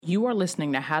You are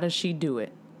listening to How Does She Do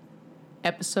It?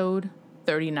 Episode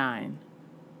 39.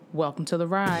 Welcome to the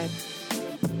ride.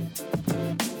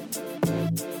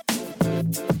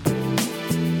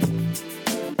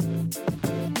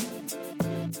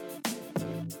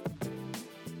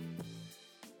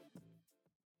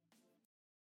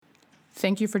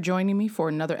 Thank you for joining me for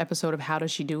another episode of How Does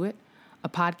She Do It? A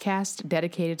podcast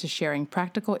dedicated to sharing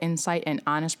practical insight and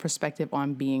honest perspective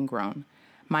on being grown.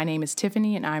 My name is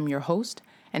Tiffany and I'm your host.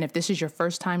 And if this is your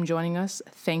first time joining us,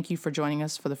 thank you for joining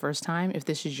us for the first time. If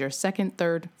this is your second,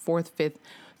 third, fourth, fifth,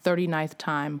 39th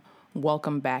time,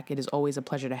 welcome back. It is always a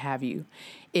pleasure to have you.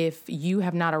 If you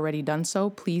have not already done so,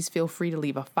 please feel free to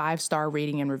leave a 5-star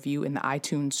rating and review in the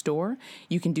iTunes store.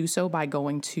 You can do so by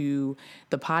going to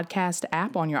the podcast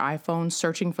app on your iPhone,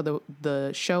 searching for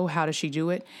the show, How Does She Do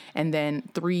It? And then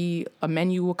a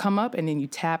menu will come up and then you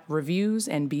tap reviews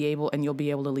and you'll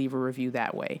be able to leave a review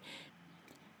that way.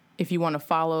 If you want to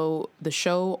follow the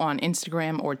show on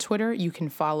Instagram or Twitter, you can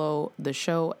follow the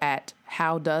show at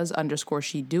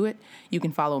howdoes_she-do-it. You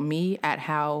can follow me at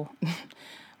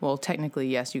well, technically,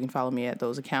 yes, you can follow me at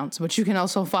those accounts, but you can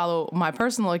also follow my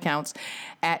personal accounts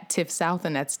at Tiff South,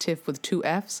 and that's Tiff with 2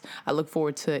 Fs. I look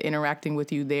forward to interacting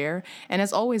with you there. And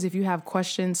as always, if you have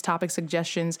questions, topic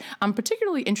suggestions, I'm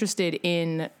particularly interested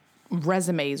in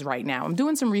resumes right now. I'm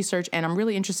doing some research and I'm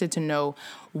really interested to know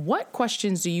what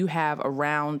questions do you have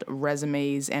around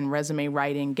resumes and resume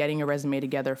writing, getting a resume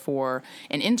together for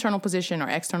an internal position or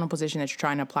external position that you're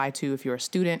trying to apply to if you're a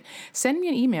student. Send me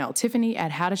an email,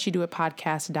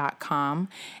 tiffany@howdoesshedoitpodcast.com,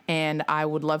 and I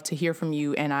would love to hear from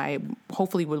you, and I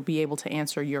hopefully will be able to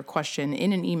answer your question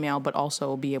in an email, but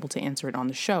also be able to answer it on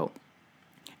the show.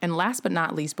 And last but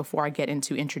not least, before I get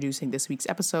into introducing this week's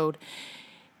episode,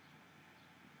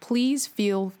 please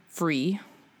feel free.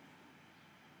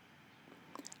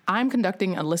 I'm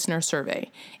conducting a listener survey.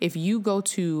 If you go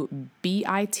to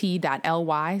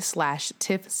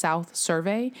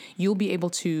bit.ly/TiffSouthSurvey, you'll be able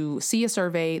to see a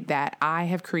survey that I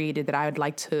have created that I would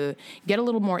like to get a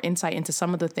little more insight into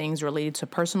some of the things related to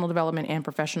personal development and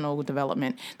professional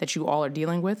development that you all are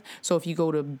dealing with. So if you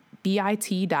go to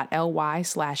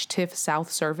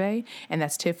bit.ly/TiffSouthSurvey, and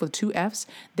that's Tiff with 2 Fs,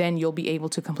 then you'll be able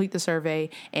to complete the survey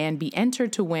and be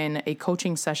entered to win a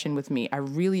coaching session with me. I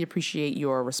really appreciate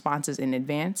your responses in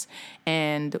advance.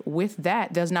 And with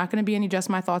that, there's not going to be any Just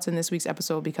My Thoughts in this week's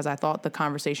episode because I thought the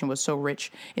conversation was so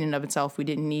rich in and of itself. We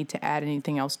didn't need to add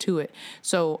anything else to it.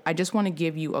 So I just want to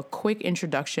give you a quick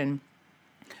introduction.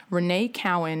 Renee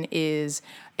Cowan is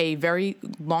a very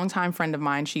longtime friend of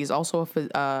mine. She is also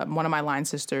one of my line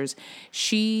sisters.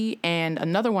 She and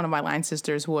another one of my line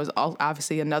sisters, who was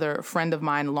obviously another friend of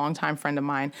mine, longtime friend of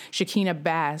mine, Shakina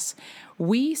Bass,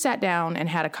 we sat down and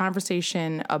had a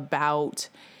conversation about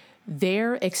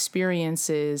their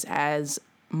experiences as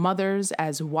mothers,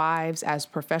 as wives, as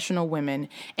professional women.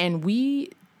 And we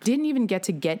didn't even get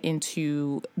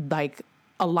into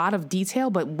a lot of detail,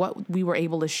 but what we were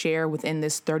able to share within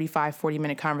this 35-40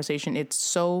 minute conversation, it's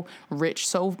so rich,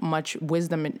 so much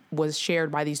wisdom was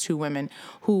shared by these two women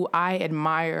who I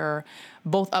admire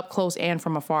both up close and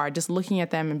from afar. Just looking at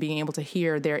them and being able to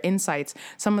hear their insights,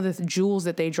 some of the jewels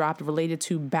that they dropped related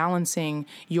to balancing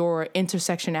your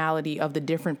intersectionality of the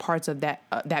different parts of that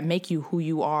make you who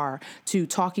you are, to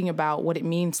talking about what it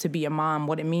means to be a mom,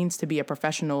 what it means to be a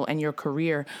professional and your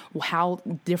career, how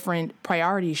different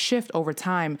priorities shift over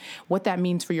time, what that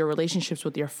means for your relationships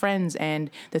with your friends and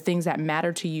the things that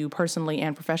matter to you personally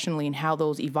and professionally, and how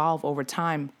those evolve over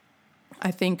time. I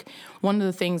think one of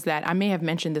the things that I may have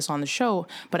mentioned this on the show,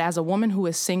 but as a woman who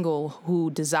is single,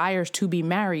 who desires to be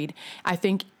married, I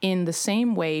think in the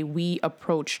same way we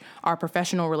approach our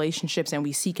professional relationships and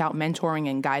we seek out mentoring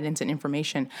and guidance and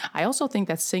information, I also think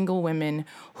that single women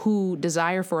who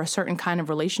desire for a certain kind of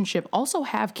relationship also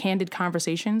have candid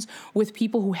conversations with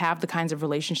people who have the kinds of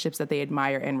relationships that they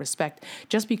admire and respect.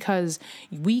 Just because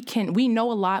we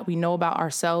know a lot, we know about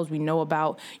ourselves, we know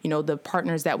about, the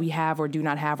partners that we have or do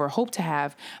not have or hope to have.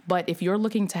 But if you're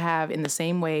looking to have, in the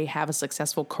same way, have a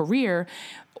successful career,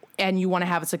 and you want to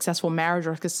have a successful marriage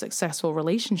or a successful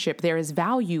relationship, there is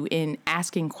value in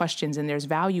asking questions, and there's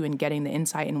value in getting the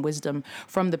insight and wisdom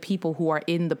from the people who are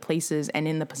in the places and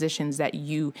in the positions that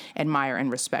you admire and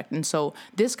respect. And so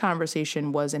this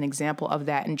conversation was an example of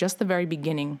that, and just the very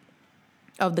beginning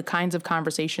of the kinds of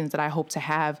conversations that I hope to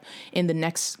have in the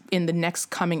next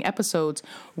coming episodes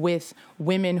with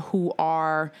women who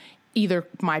are either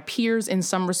my peers in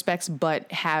some respects,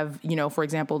 but have, for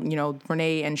example,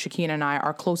 Renee and Shakina and I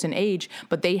are close in age,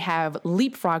 but they have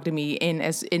leapfrogged me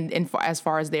as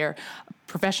far as their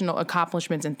professional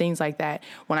accomplishments and things like that.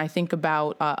 When I think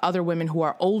about other women who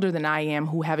are older than I am,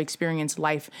 who have experienced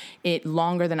life it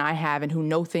longer than I have, and who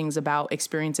know things about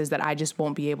experiences that I just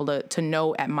won't be able to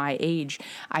know at my age,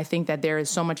 I think that there is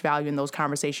so much value in those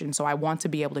conversations. So I want to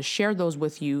be able to share those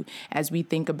with you as we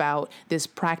think about this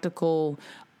practical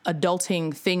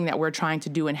adulting thing that we're trying to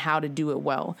do and how to do it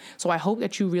well. So I hope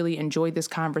that you really enjoyed this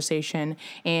conversation,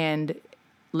 and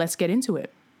let's get into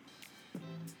it.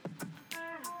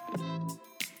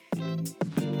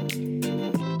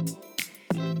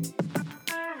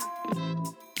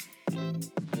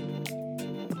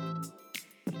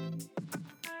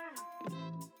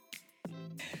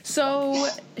 So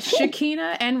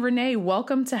Shakina and Renee,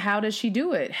 welcome to How Does She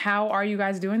Do It? How are you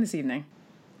guys doing this evening?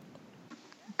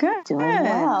 Good. Doing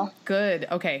well. Good.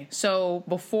 Okay. So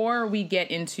before we get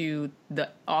into the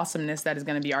awesomeness that is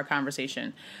going to be our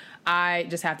conversation, I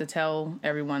just have to tell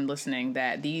everyone listening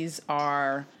that these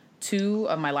are two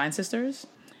of my line sisters,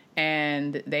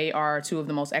 and they are two of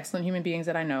the most excellent human beings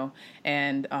that I know.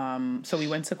 And so we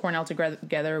went to Cornell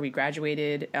together. We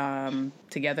graduated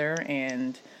together,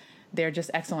 and they're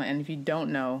just excellent. And if you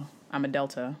don't know, I'm a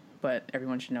Delta, but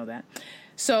everyone should know that.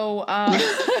 So...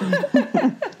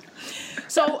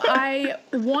 So I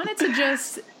wanted to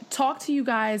just talk to you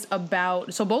guys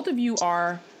about, so both of you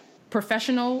are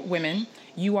professional women.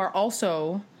 You are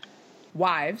also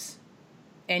wives,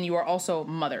 and you are also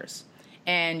mothers.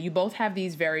 And you both have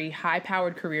these very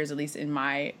high-powered careers, at least in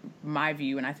my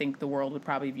view, and I think the world would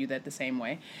probably view that the same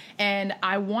way. And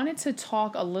I wanted to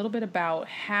talk a little bit about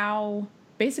how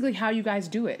you guys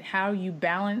do it, how you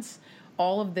balance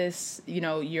all of this, you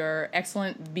know, you're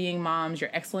excellent being moms,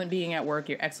 you're excellent being at work,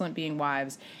 you're excellent being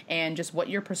wives, and just what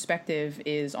your perspective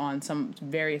is on some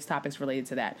various topics related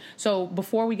to that. So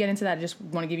before we get into that, I just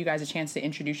want to give you guys a chance to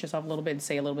introduce yourself a little bit and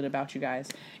say a little bit about you guys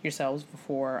yourselves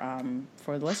for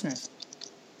the listeners.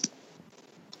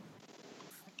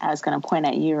 I was going to point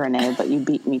at you, Renee, but you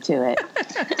beat me to it.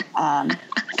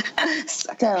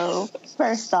 So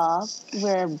first off,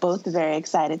 we're both very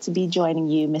excited to be joining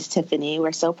you, Miss Tiffany.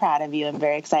 We're so proud of you and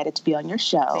very excited to be on your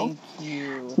show. Thank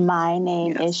you. My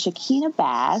name is Shakina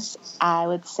Bass. I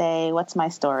would say, what's my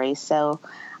story? So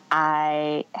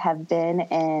I have been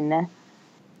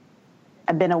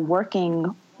a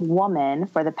working woman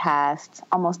for the past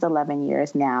almost 11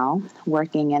 years now,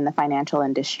 working in the financial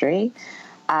industry.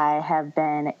 I have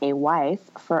been a wife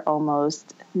for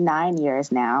almost 9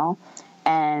 years now,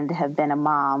 and have been a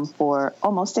mom for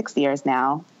almost 6 years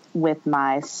now, with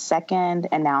my second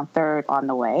and now third on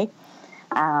the way.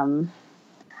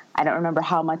 I don't remember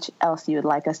how much else you would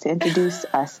like us to introduce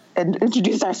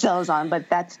ourselves on, but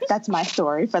that's my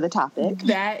story for the topic.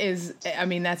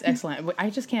 That's excellent. I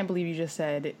just can't believe you just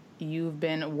said you've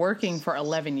been working for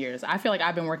 11 years. I feel like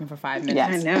I've been working for 5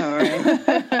 minutes. Yes.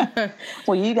 I know, right?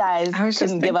 Well, you guys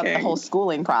couldn't give up the whole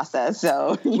schooling process,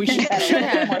 so we should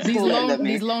have.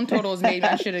 These loan totals made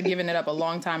I should have given it up a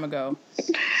long time ago.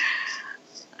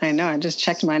 I know. I just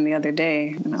checked mine the other day,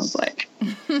 and I was like,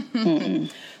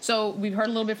 So we've heard a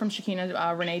little bit from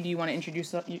Shakina. Renee, do you want to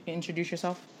introduce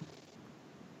yourself?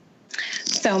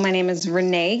 So my name is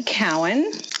Renee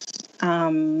Cowan.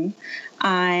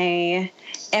 I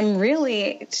am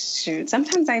really,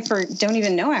 sometimes I don't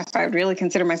even know if I would really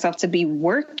consider myself to be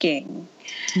working.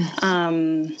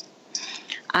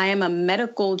 I am a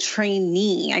medical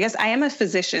trainee. I guess I am a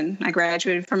physician. I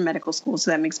graduated from medical school,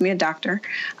 so that makes me a doctor.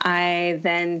 I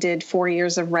then did 4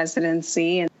 years of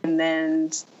residency and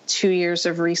then 2 years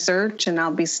of research, and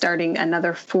I'll be starting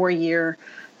another 4-year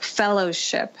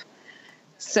fellowship.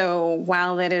 So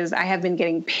while I have been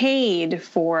getting paid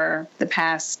for the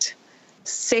past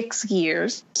 6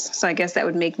 years, so I guess that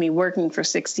would make me working for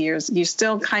 6 years, you're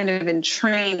still kind of in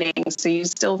training, so you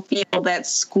still feel that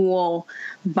school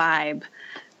vibe.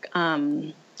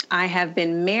 I have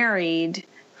been married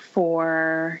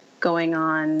for going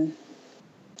on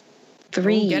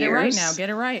 3 years. Get it right now. Get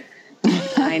it right.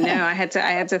 I know. I had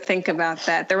to think about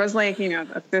that. There was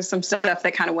there's some stuff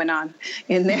that kind of went on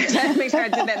in there. So I had to make sure I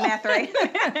did that math right.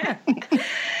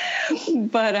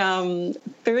 But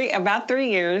about 3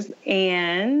 years,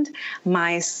 and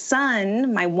my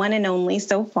son, my one and only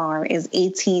so far, is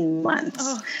 18 months.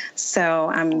 Oh. So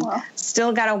I'm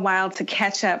still got a while to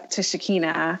catch up to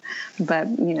Shakina, but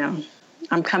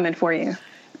I'm coming for you.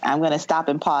 I'm going to stop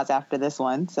and pause after this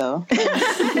one, so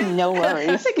no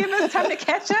worries. To give us time to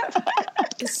catch up.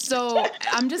 So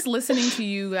I'm just listening to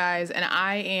you guys, and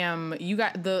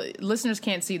the listeners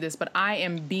can't see this, but I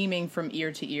am beaming from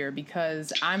ear to ear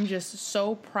because I'm just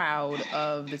so proud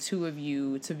of the two of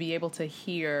you to be able to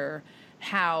hear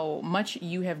how much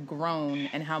you have grown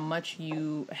and how much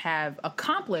you have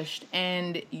accomplished.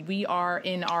 And we are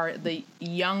in the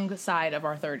young side of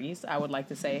our 30s, I would like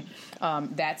to say,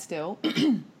 that still.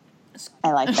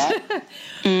 I like that.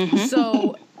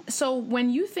 So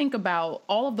when you think about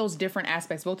all of those different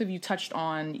aspects, both of you touched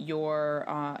on your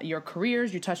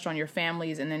careers, you touched on your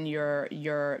families, and then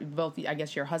your both, I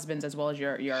guess, your husbands as well as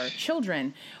your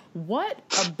children. What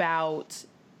about,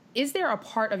 is there a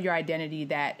part of your identity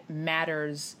that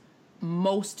matters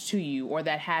most to you, or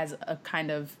that has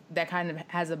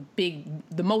has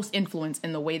the most influence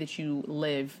in the way that you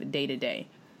live day to day?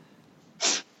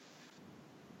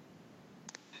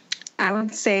 I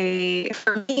would say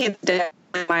for me, it's definitely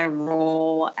my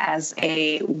role as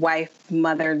a wife,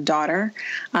 mother, daughter.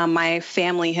 My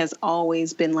family has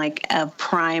always been like of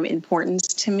prime importance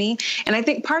to me. And I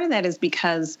think part of that is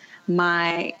because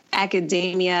my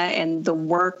academia and the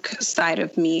work side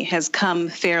of me has come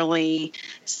fairly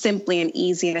simply and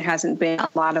easy. There hasn't been a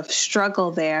lot of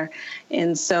struggle there.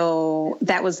 And so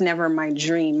that was never my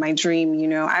dream. My dream,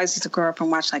 I used to grow up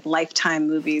and watch like Lifetime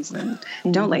movies, and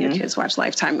don't let your kids watch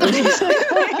Lifetime movies.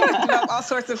 All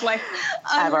sorts of like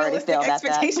I've already failed at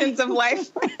expectations of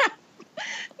life.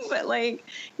 But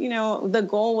the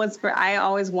goal was I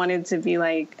always wanted to be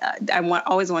like,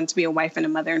 always wanted to be a wife and a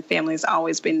mother, and family has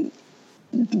always been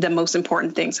the most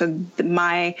important thing. So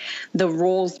the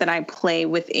roles that I play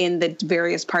within the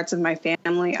various parts of my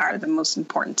family are the most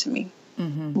important to me.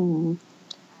 Mm-hmm. Mm-hmm.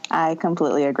 I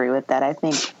completely agree with that. I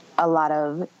think a lot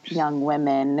of young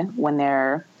women, when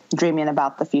they're dreaming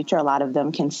about the future, a lot of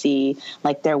them can see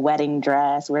like their wedding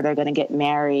dress, where they're going to get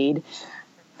married.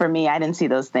 For me, I didn't see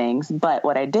those things. But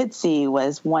what I did see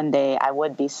was one day I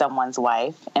would be someone's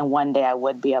wife, and one day I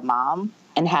would be a mom.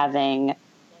 And having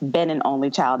been an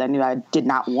only child, I knew I did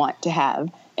not want to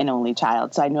have an only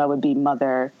child. So I knew I would be a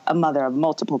mother of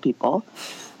multiple people.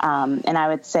 And I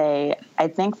would say, I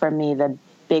think for me, the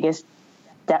biggest,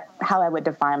 how I would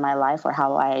define my life, or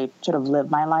how I sort of live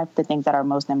my life, the things that are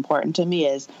most important to me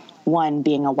is, one,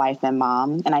 being a wife and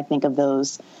mom. And I think of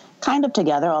those kind of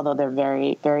together, although they're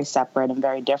very, very separate and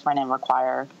very different,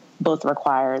 and both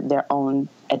require their own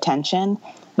attention.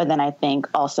 But then I think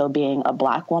also being a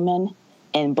Black woman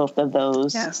in both of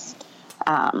those, yes.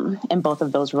 In both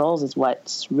of those roles is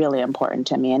what's really important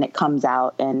to me. And it comes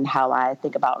out in how I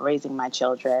think about raising my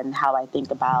children, how I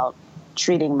think about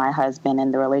treating my husband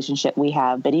and the relationship we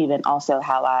have, but even also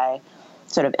how I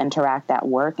sort of interact at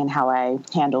work and how I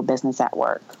handle business at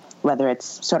work, whether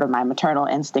it's sort of my maternal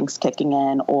instincts kicking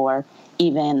in, or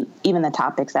even the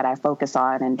topics that I focus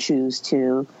on and choose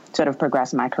to sort of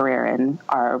progress my career in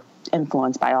are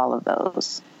influenced by all of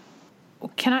those.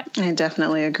 I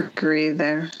definitely agree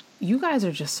there. You guys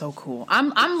are just so cool.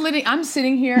 I'm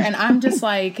sitting here and I'm just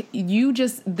like,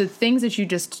 the things that you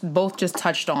both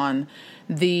touched on,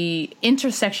 the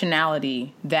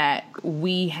intersectionality that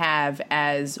we have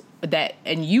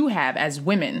and you have as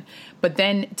women, but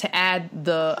then to add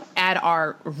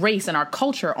our race and our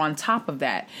culture on top of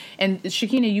that. And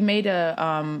Shakina, you made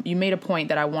a point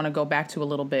that I want to go back to a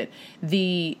little bit.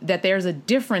 That there's a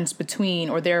difference between,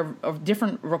 or there are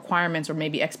different requirements or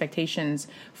maybe expectations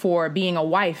for being a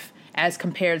wife as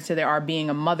compared to there are being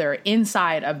a mother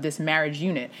inside of this marriage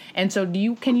unit. And so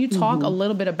can you talk a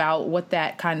little bit about what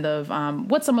that kind of,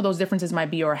 what some of those differences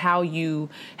might be, or how you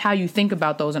think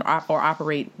about those or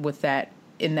operate with that,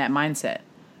 in that mindset?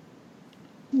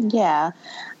 Yeah,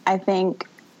 I think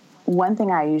one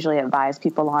thing I usually advise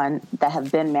people on that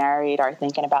have been married or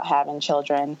thinking about having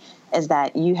children is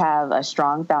that you have a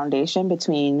strong foundation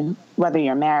between whether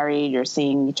you're married, you're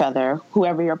seeing each other,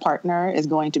 whoever your partner is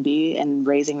going to be in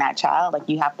raising that child. Like,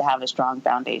 you have to have a strong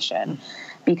foundation,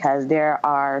 because there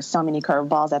are so many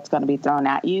curveballs that's going to be thrown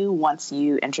at you once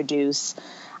you introduce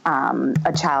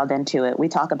a child into it. We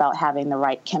talk about having the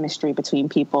right chemistry between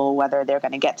people, whether they're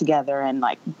going to get together and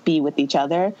like be with each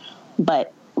other.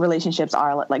 But relationships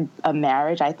are like a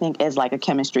marriage, I think, is like a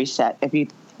chemistry set. If you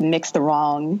mix the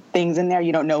wrong things in there,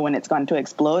 you don't know when it's going to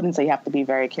explode. And so you have to be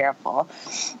very careful.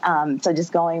 So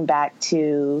just going back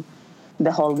to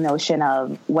the whole notion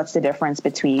of what's the difference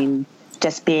between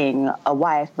just being a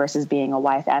wife versus being a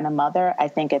wife and a mother, I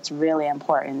think it's really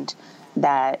important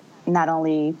that not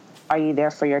only are you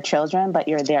there for your children, but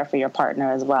you're there for your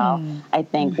partner as well. I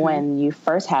think when you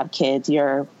first have kids,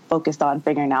 you're focused on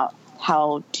figuring out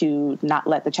how to not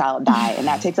let the child die, and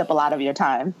that takes up a lot of your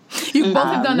time. You both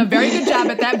have done a very good job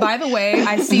at that, by the way.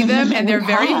 I see them, and they're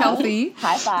very healthy.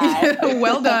 High five.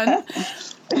 Well done.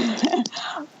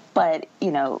 But,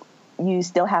 you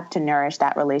still have to nourish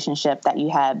that relationship that you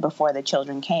had before the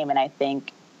children came. And I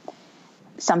think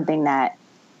something that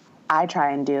I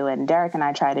try and do, and Derek and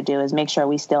I try to do, is make sure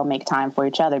we still make time for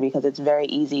each other, because it's very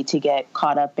easy to get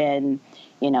caught up in,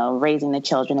 raising the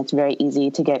children. It's very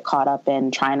easy to get caught up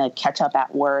in trying to catch up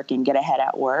at work and get ahead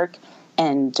at work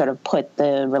and sort of put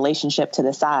the relationship to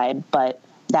the side. But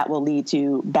that will lead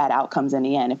to bad outcomes in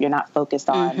the end. If you're not focused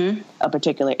on a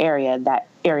particular area, that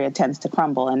area tends to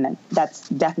crumble. And that's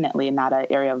definitely not an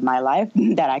area of my life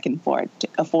that I can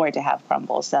afford to have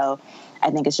crumble. So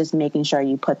I think it's just making sure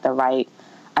you put give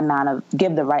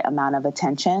the right amount of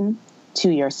attention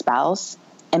to your spouse,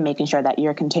 and making sure that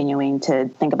you're continuing to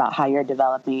think about how you're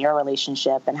developing your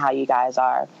relationship and how you guys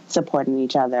are supporting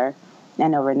each other. I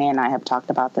know Renee and I have talked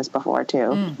about this before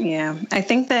too. Yeah, I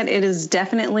think that it is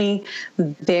definitely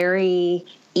very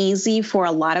easy for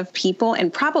a lot of people,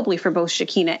 and probably for both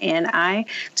Shakina and I,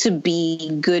 to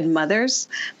be good mothers,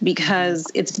 because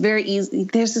it's very easy.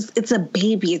 It's a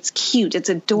baby. It's cute. It's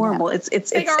adorable. Yeah.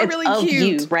 It's really of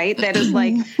cute. You, right? That is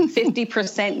like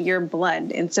 50% your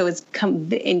blood. And so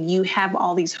and you have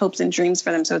all these hopes and dreams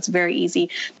for them. So it's very easy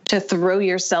to throw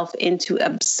yourself into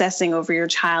obsessing over your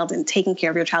child and taking care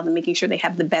of your child and making sure they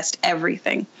have the best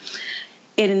everything.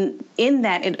 In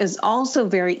that, it is also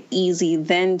very easy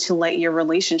then to let your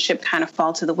relationship kind of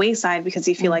fall to the wayside, because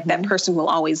you feel like that person will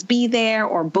always be there,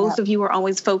 or both of you are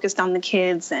always focused on the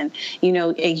kids, and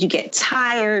you get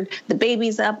tired, the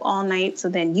baby's up all night, so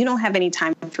then you don't have any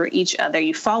time for each other.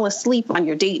 You fall asleep on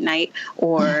your date night,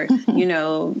 or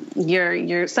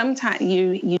you're sometimes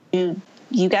you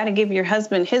got to give your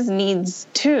husband his needs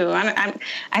too.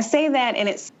 I say that, and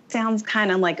it sounds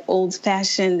kind of like old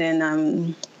fashioned,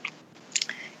 and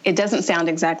it doesn't sound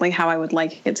exactly how I would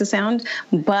like it to sound,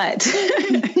 but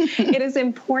it is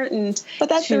important but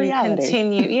that's to the reality.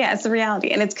 Continue. Yeah, it's the reality.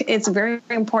 And it's very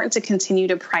important to continue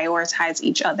to prioritize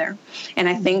each other. And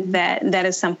I think that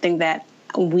is something that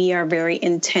we are very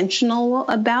intentional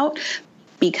about,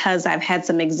 because I've had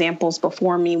some examples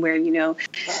before me where,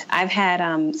 I've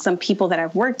had some people that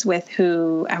I've worked with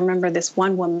who, I remember this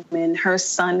one woman, her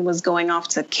son was going off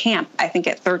to camp, I think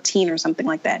at 13 or something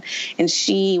like that. And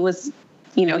she was,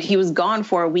 he was gone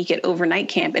for a week at overnight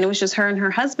camp, and it was just her and her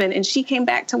husband. And she came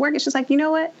back to work, and she's like, you know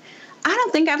what? I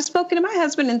don't think I've spoken to my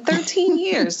husband in 13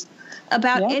 years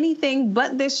about anything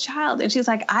but this child. And she's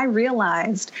like, I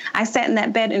sat in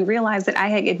that bed and realized that I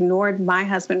had ignored my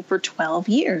husband for 12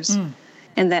 years.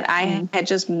 And that I had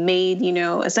just made,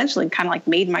 essentially kind of like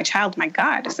made my child my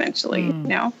God, essentially,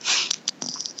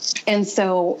 And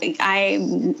so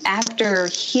after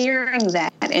hearing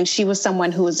that, and she was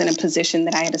someone who was in a position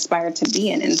that I had aspired to be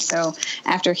in. And so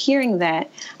after hearing that,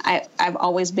 I've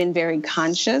always been very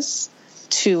conscious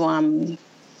to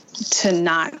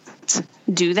not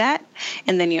do that.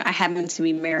 And then, I happen to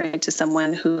be married to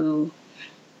someone who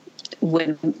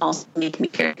would also make me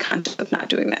very conscious of not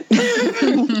doing that.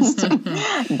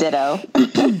 Ditto.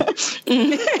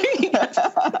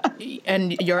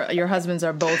 And your husbands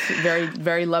are both very,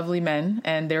 very lovely men,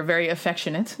 and they're very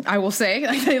affectionate, I will say.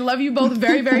 They love you both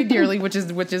very, very dearly, which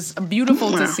is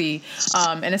beautiful to see.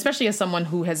 And especially as someone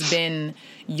who has been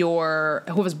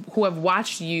who have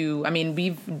watched you. I mean,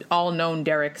 we've all known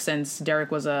Derek since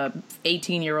Derek was a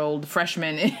 18-year-old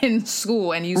freshman in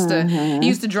school, and he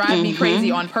used to drive me crazy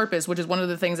on purpose, which is one of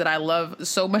the things that I love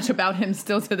so much about him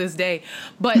still to this day.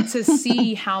 But to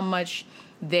see how much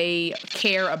they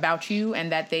care about you,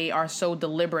 and that they are so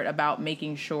deliberate about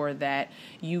making sure that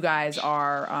you guys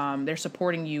are they're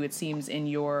supporting you, it seems, in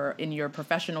your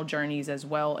professional journeys as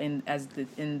well, in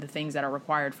the things that are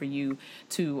required for you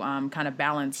to kind of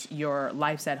balance your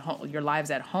lives at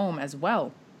home as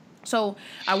well. So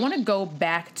I want to go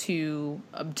back to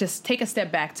just take a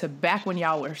step back when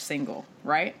y'all were single,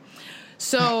 right?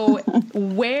 So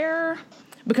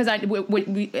because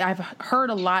I've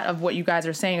heard a lot of what you guys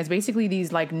are saying is basically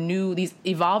these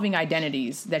evolving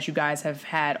identities that you guys have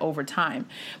had over time.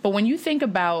 But when you think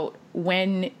about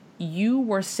when you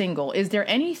were single, is there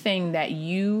anything that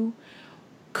you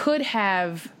could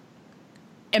have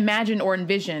imagined or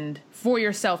envisioned for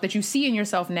yourself that you see in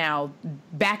yourself now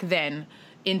back then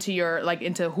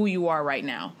into who you are right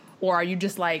now? Or are you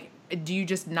just do you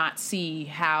just not see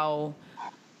how...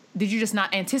 Did you just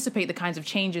not anticipate the kinds of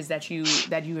changes that you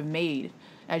have made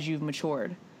as you've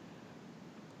matured?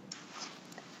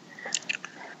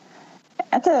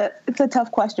 It's a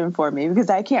tough question for me, because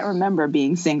I can't remember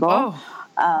being single.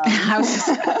 I was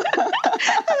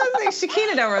like,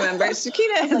 Shakina don't remember.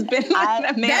 Shakina has been with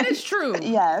a man. That is true.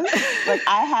 Yes.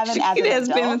 I haven't Shakina has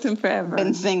been with him forever.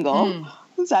 Been single.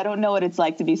 So I don't know what it's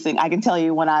like to be single. I can tell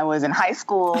you when I was in high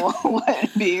school what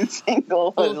being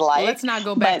single was like. Let's not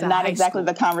go back to high school. But not exactly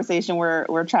the conversation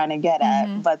we're trying to get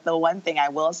at. But the one thing I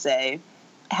will say,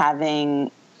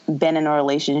 having been in a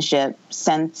relationship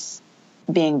since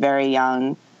being very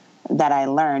young that I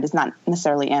learned is not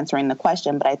necessarily answering the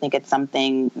question, but I think it's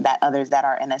something that others that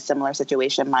are in a similar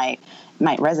situation might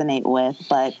resonate with.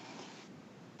 But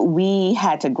we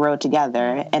had to grow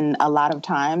together. And a lot of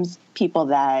times people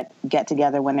that get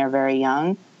together when they're very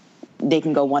young, they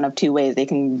can go one of two ways. They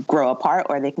can grow apart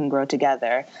or they can grow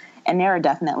together. And there are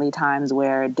definitely times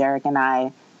where Derek and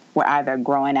I were either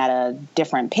growing at a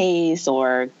different pace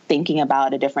or thinking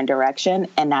about a different direction.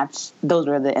 And those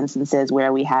were the instances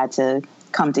where we had to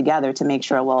come together to make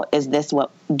sure, well,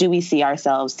 do we see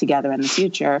ourselves together in the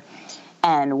future?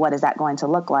 And what is that going to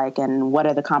look like? And what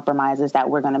are the compromises that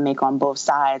we're going to make on both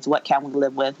sides? What can we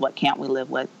live with? What can't we live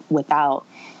without?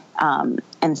 And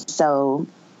so,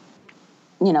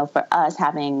 for us,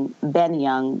 having been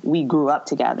young, we grew up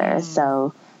together.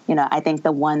 So, I think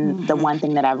the one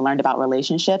thing that I've learned about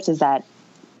relationships is that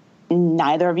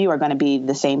neither of you are going to be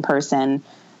the same person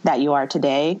that you are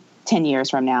today 10 years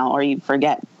from now, or you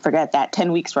forget that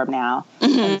 10 weeks from now.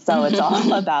 And so it's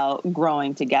all about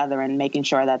growing together and making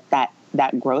sure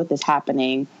that growth is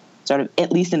happening sort of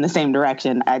at least in the same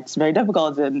direction. It's very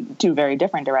difficult in two very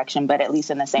different directions, but at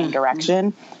least in the same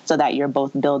direction, so that you're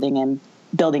both building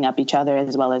up each other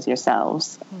as well as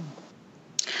yourselves.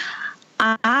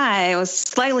 I was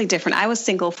slightly different. I was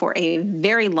single for a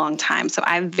very long time, so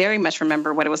I very much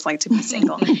remember what it was like to be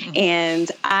single.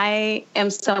 And I am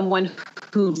someone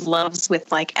who loves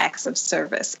with acts of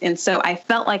service. And so I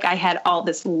felt like I had all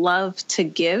this love to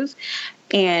give,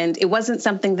 and it wasn't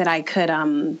something that I could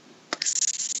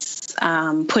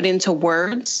put into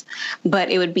words,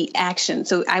 but it would be action.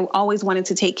 So I always wanted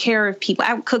to take care of people.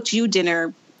 I cooked you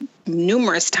dinner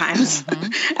numerous times.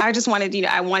 I just wanted,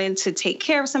 I wanted to take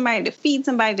care of somebody, to feed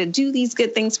somebody, to do these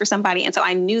good things for somebody. And so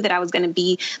I knew that I was going to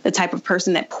be the type of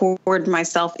person that poured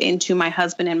myself into my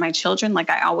husband and my children.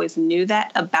 I always knew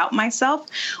that about myself.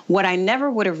 What I never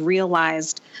would have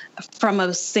realized from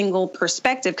a single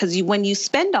perspective, because when you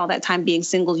spend all that time being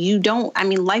single,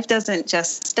 life doesn't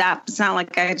just stop. It's not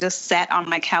like I just sat on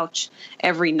my couch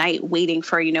every night waiting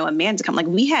for, a man to come. I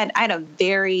had a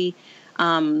very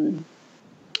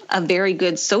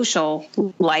good social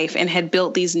life and had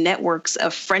built these networks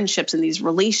of friendships and these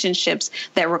relationships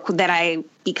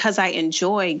because I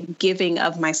enjoy giving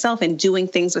of myself and doing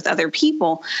things with other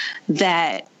people,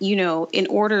 that, in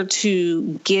order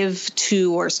to give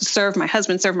to or serve my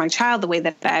husband, serve my child the way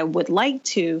that I would like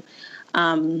to,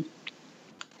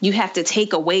 you have to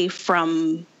take away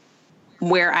from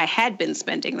where I had been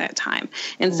spending that time.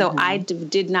 And so I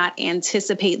did not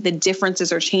anticipate the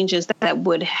differences or changes that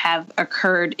would have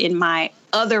occurred in my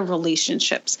other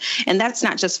relationships. And that's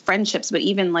not just friendships, but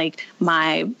even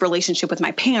my relationship with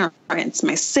my parents,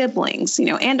 my siblings,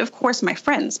 and of course my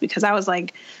friends, because I was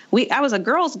I was a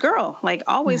girl's girl,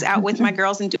 always out with my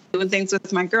girls and doing things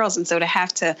with my girls. And so to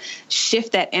have to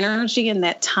shift that energy and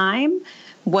that time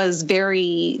was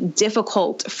very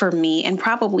difficult for me, and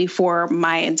probably for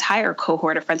my entire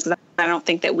cohort of friends, because I don't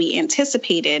think that we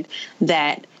anticipated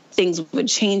that things would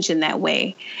change in that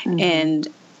way. And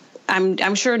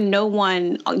I'm sure no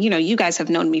one, you guys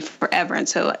have known me forever. And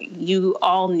so you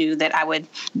all knew that I would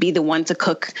be the one to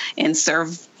cook and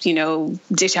serve,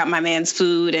 dish out my man's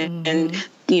food and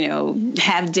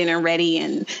have dinner ready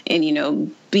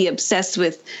and be obsessed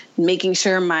with making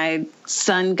sure my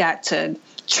son got to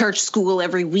church school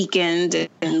every weekend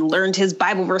and learned his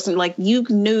Bible verse. And you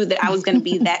knew that I was going to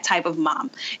be that type of mom.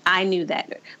 I knew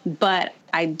that. But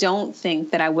I don't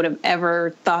think that I would have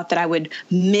ever thought that I would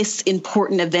miss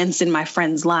important events in my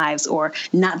friends' lives, or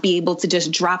not be able to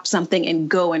just drop something and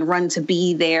go and run to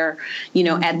be there,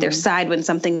 at their side when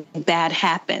something bad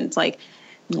happens.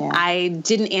 I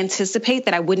didn't anticipate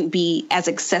that I wouldn't be as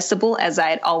accessible as I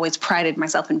had always prided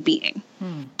myself in being.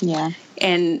 Yeah.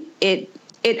 And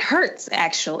it hurts,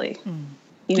 actually.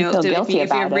 If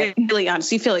you're really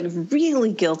honest, you feel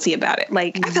really guilty about it.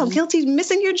 I felt guilty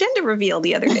missing your gender reveal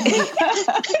the other day.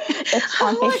 It's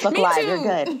on Facebook Live. You're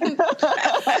good.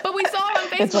 But we saw it on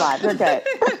Facebook. It's live. You're good.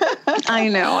 I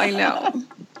know.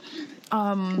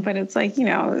 But it's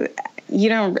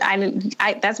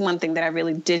that's one thing that I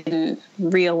really didn't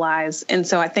realize. And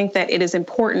so I think that it is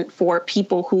important for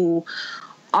people who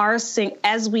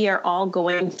as we are all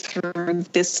going through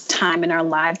this time in our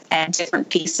lives at different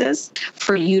pieces,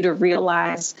 for you to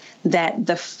realize that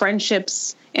the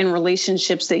friendships and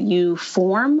relationships that you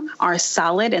form are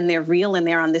solid and they're real and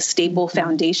they're on this stable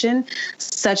foundation,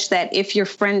 such that if your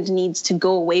friend needs to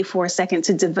go away for a second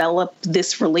to develop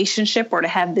this relationship or to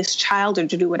have this child or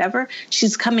to do whatever,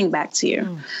 she's coming back to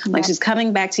you. She's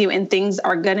coming back to you, and things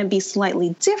are going to be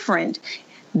slightly different,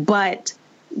 but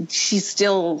she's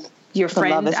still your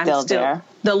friend, love is still there.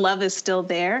 The love is still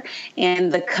there,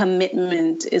 and the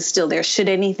commitment is still there. Should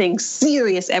anything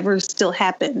serious ever still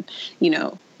happen,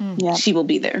 she will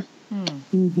be there.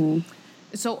 Mm-hmm.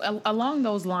 So along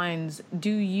those lines,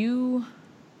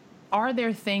 are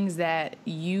there things that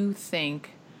you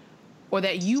think or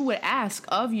that you would ask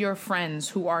of your friends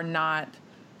who are not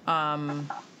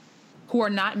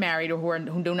married or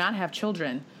who do not have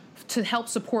children to help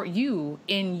support you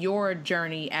in your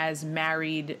journey as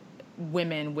married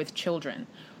women with children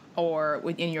or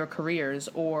within your careers,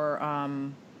 or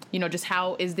just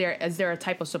how is there a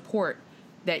type of support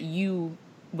that you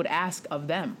would ask of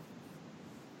them?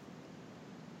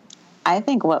 I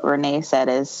think what Renee said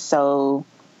is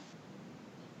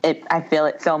I feel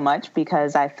it so much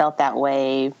because I felt that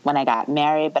way when I got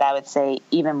married, but I would say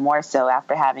even more so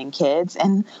after having kids.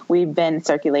 And we've been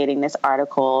circulating this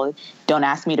article, Don't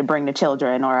Ask Me to Bring the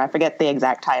Children, or I forget the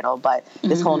exact title, but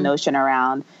this whole notion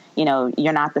around,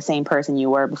 you're not the same person you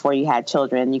were before you had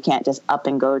children. You can't just up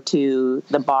and go to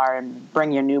the bar and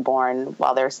bring your newborn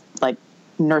while they're like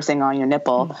nursing on your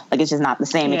nipple. Like, it's just not the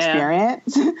same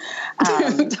experience.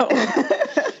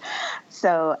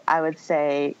 So I would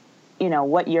say,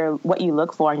 what you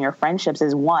look for in your friendships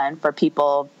is, one, for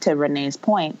people, to Renee's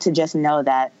point, to just know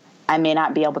that I may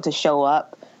not be able to show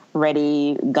up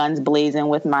ready, guns blazing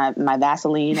with my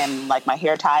Vaseline and like my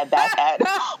hair tied back at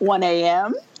 1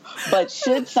 a.m. But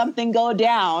should something go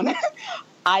down,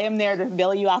 I am there to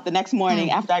bail you out the next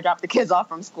morning after I drop the kids off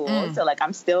from school. So like,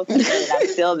 I'm still committed. I'm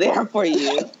still there for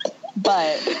you.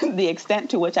 But the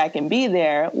extent to which I can be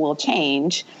there will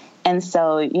change. And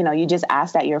so, you just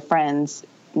ask that your friends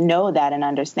know that and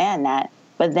understand that.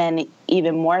 But then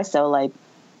even more so, like,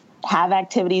 have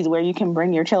activities where you can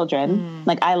bring your children.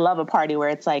 Like, I love a party where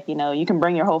it's like, you can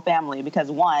bring your whole family, because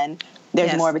one,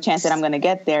 there's more of a chance that I'm going to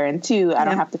get there. And two, I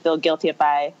don't have to feel guilty if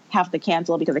I have to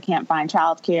cancel because I can't find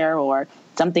childcare or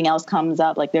something else comes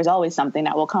up. Like, there's always something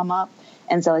that will come up.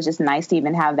 And so it's just nice to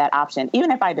even have that option.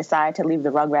 Even if I decide to leave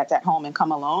the Rugrats at home and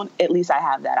come alone, at least I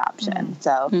have that option.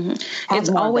 So it's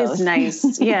always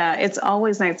nice. Yeah, it's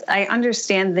always nice. I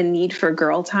understand the need for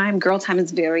girl time. Girl time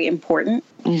is very important.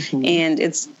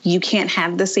 And you can't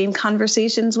have the same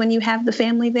conversations when you have the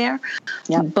family there.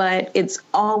 But it's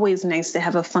always nice to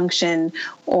have a function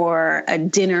or a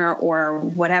dinner or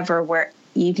whatever where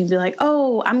you can be like,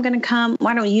 oh, I'm going to come.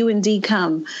 Why don't you and Dee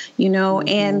come,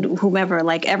 and whomever,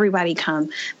 like, everybody come,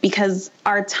 because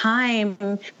our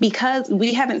time, because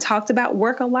we haven't talked about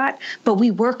work a lot, but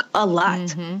we work a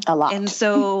lot. A lot. And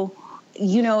so,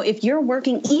 if you're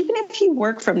working, even if you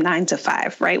work from 9 to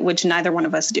 5, right, which neither one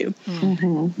of us do,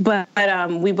 but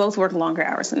we both work longer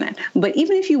hours than that. But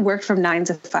even if you work from 9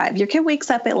 to 5, your kid wakes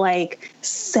up at like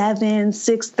 7,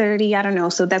 6:30, I don't know.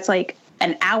 So that's like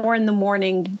an hour in the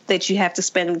morning that you have to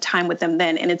spend time with them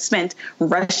then. And it's spent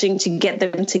rushing to get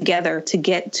them together to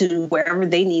get to wherever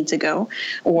they need to go,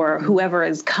 or whoever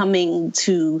is coming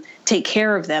to take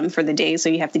care of them for the day. So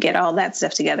you have to get all that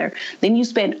stuff together. Then you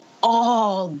spend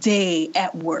all day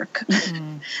at work.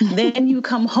 Then you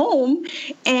come home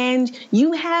and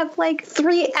you have like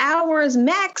 3 hours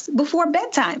max before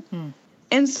bedtime.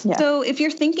 And so if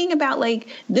you're thinking about like,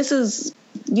 this is,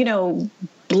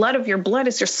 blood of your blood,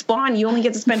 is your spawn, you only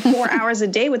get to spend 4 hours a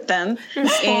day with them.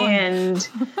 And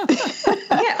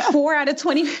 4 out of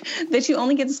 20, that you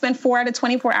only get to spend 4 out of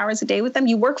 24 hours a day with them.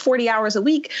 You work 40 hours a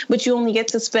week, but you only get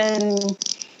to spend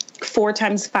 4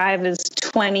 times 5 is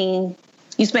 20.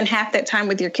 You spend half that time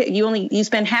with your kid. You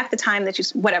spend half the time that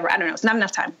whatever. I don't know. It's not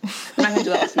enough time. I'm not going to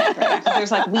do all this math right now.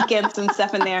 There's like weekends and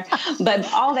stuff in there. But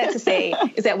all that to say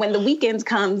is that when the weekends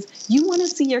comes, you want to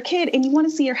see your kid and you want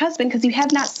to see your husband because you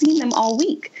have not seen them all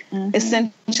week,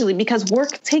 essentially, because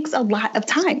work takes a lot of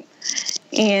time.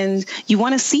 And you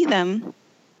want to see them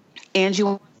and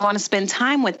you want to spend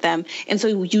time with them. And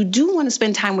so you do want to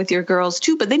spend time with your girls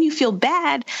too, but then you feel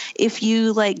bad if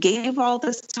you like gave all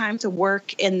this time to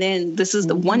work and then this is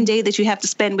the one day that you have to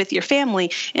spend with your family.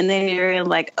 And then you're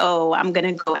like, oh, I'm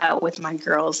going to go out with my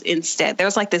girls instead.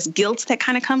 There's like this guilt that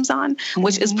kind of comes on,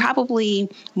 which is probably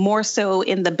more so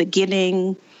in the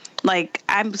beginning. Like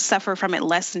I suffer from it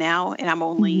less now. And I'm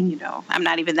only, I'm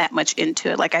not even that much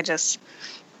into it. Like I just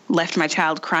left my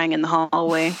child crying in the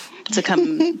hallway to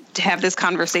come to have this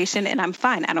conversation, and I'm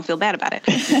fine. I don't feel bad about it.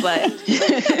 But,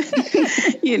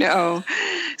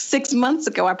 6 months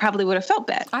ago, I probably would have felt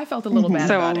bad. I felt a little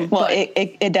bad about it. Well,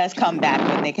 it does come back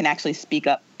when they can actually speak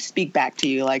back to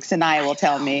you. Like Sanaya will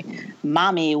tell me,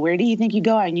 Mommy, where do you think you're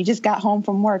going? You just got home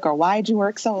from work, or why'd you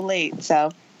work so late?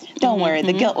 So Don't worry,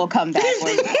 the guilt will come back.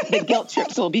 Or the guilt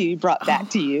trips will be brought back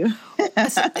to you.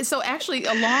 So actually,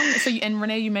 and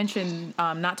Renee, you mentioned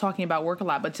not talking about work a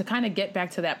lot, but to kind of get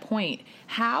back to that point,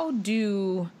 how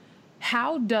does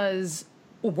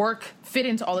work fit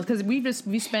into all this? Because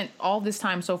we spent all this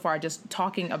time so far just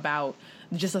talking about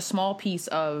just a small piece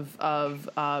of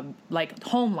like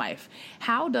home life.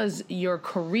 How does your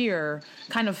career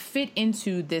kind of fit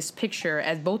into this picture,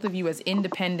 as both of you as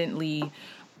independently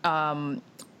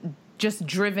just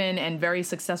driven and very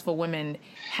successful women?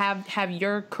 Have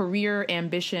your career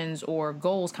ambitions or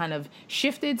goals kind of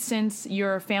shifted since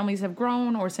your families have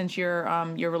grown, or since your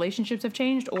relationships have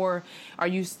changed, or are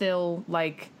you still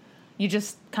like, you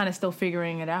just kind of still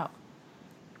figuring it out?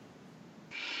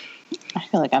 I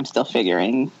feel like I'm still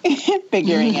figuring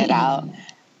it out.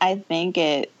 I think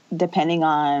depending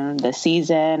on the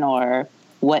season or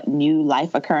what new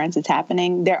life occurrence is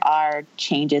happening, there are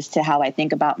changes to how I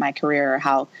think about my career, or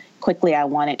how quickly I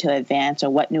want it to advance, or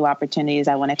what new opportunities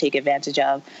I want to take advantage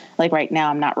of. Like right now,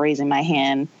 I'm not raising my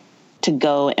hand to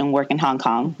go and work in Hong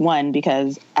Kong. One,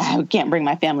 because I can't bring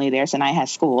my family there, so I have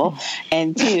school.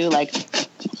 And two, like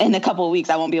in a couple of weeks,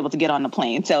 I won't be able to get on the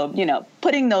plane. So,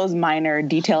 putting those minor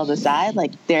details aside,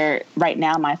 like right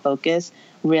now, my focus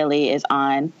really is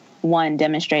on, one,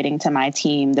 demonstrating to my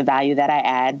team the value that I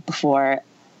add before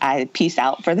I peace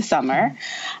out for the summer.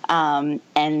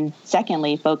 And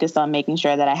secondly, focused on making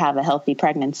sure that I have a healthy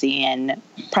pregnancy and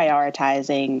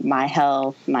prioritizing my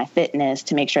health, my fitness,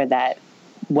 to make sure that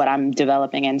what I'm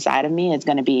developing inside of me is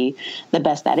going to be the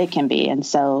best that it can be. And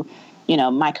so,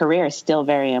 my career is still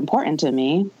very important to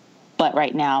me, but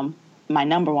right now my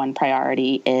number one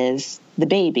priority is the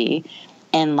baby.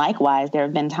 And likewise, there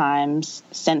have been times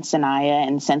since Sanaya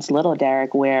and since little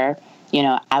Derek where,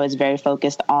 I was very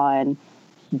focused on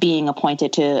being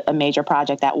appointed to a major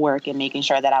project at work and making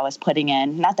sure that I was putting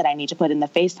in, not that I need to put in the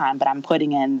face time, but I'm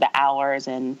putting in the hours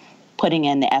and putting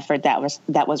in the effort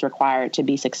that was required to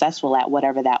be successful at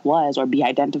whatever that was, or be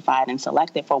identified and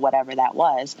selected for whatever that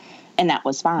was. And that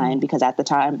was fine, because at the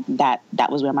time that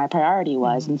was where my priority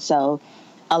was. And so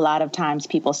a lot of times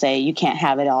people say you can't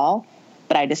have it all,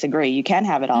 but I disagree. You can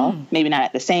have it all, maybe not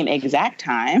at the same exact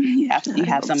time. You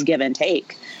have some give and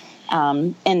take.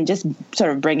 And just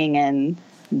sort of bringing in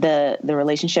the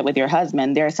relationship with your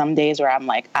husband. There are some days where I'm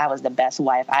like, I was the best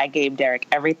wife. I gave Derek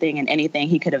everything and anything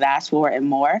he could have asked for and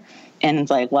more. And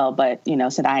it's like, well, but,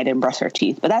 Sanaya didn't brush her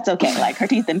teeth, but that's okay. Like, her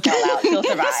teeth didn't fall out. She'll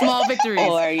survive. Small victories.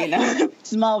 Or,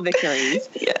 small victories.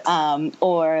 Yes.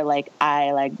 Or like,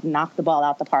 I knocked the ball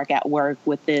out the park at work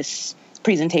with this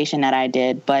presentation that I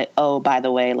did. But, oh, by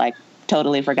the way,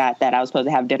 totally forgot that I was supposed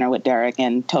to have dinner with Derek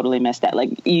and totally missed that.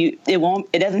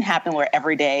 It doesn't happen where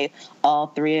every day all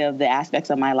three of the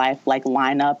aspects of my life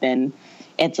line up and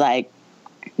it's like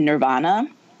nirvana.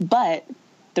 But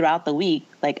throughout the week,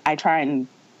 I try and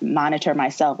monitor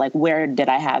myself, where did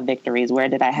I have victories? Where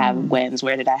did I have wins?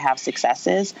 Where did I have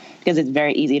successes? Because it's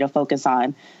very easy to focus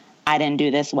on, I didn't do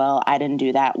this well, I didn't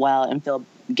do that well, and feel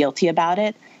guilty about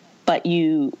it. But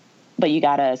you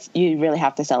really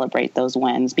have to celebrate those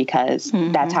wins, because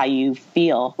that's how you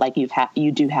feel like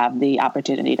you do have the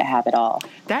opportunity to have it all.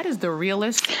 That is the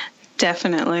realest.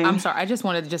 Definitely. I'm sorry. I just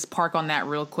wanted to just park on that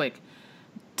real quick,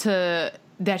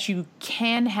 that you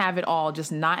can have it all,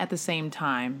 just not at the same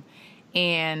time.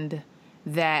 And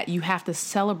that you have to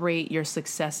celebrate your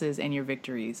successes and your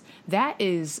victories. That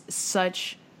is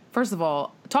such, first of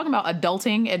all, talking about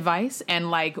adulting advice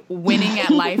and winning at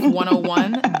life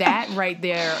 101, that right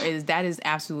there is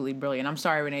absolutely brilliant. I'm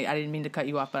sorry, Renee, I didn't mean to cut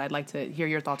you off, but I'd like to hear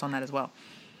your thoughts on that as well.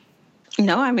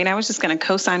 No, I mean, I was just going to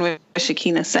co-sign what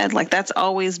Shakina said. That's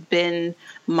always been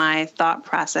my thought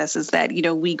process, is that,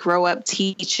 we grow up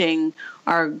teaching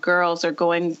our girls, or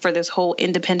going for this whole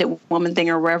independent woman thing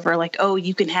or wherever, oh,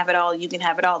 you can have it all, you can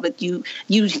have it all. But you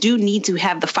do need to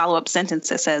have the follow-up sentence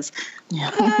that says,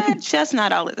 just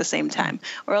not all at the same time.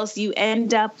 Or else you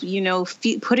end up,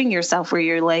 putting yourself where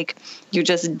you're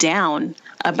just down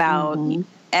about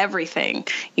everything,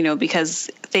 because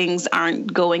things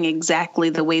aren't going exactly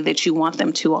the way that you want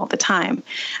them to all the time.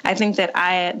 I think that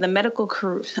the medical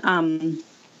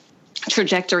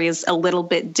trajectory is a little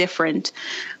bit different,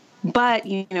 but,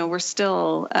 we're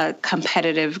still a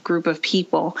competitive group of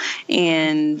people,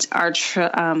 and our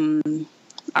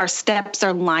steps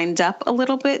are lined up a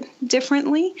little bit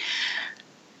differently.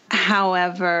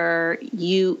 However,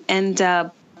 you end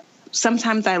up,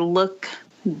 sometimes I look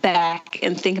back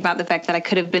and think about the fact that I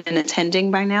could have been attending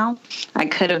by now. I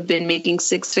could have been making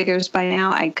six figures by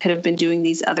now. I could have been doing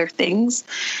these other things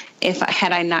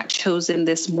had I not chosen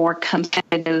this more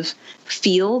competitive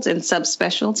field and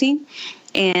subspecialty.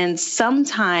 And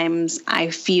sometimes I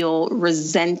feel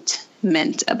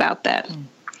resentment about that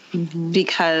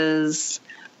because,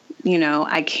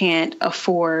 I can't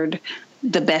afford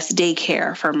the best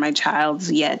daycare for my child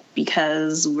yet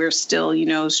because we're still,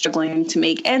 struggling to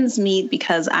make ends meet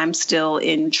because I'm still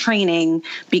in training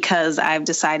because I've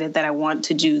decided that I want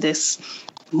to do this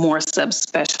more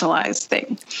subspecialized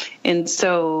thing. And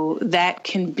so that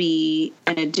can be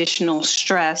an additional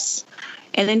stress.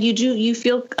 And then you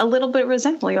feel a little bit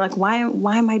resentful. You're like, why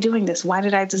am I doing this? Why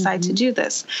did I decide to do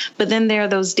this? But then there are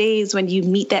those days when you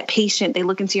meet that patient, they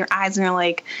look into your eyes and they're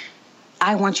like,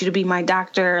 I want you to be my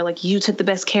doctor. Like, you took the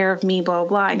best care of me, blah, blah,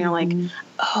 blah. And you're like,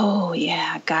 oh,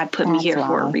 yeah, God put me here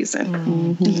for a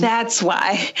reason. That's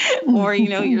why. Or,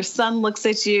 your son looks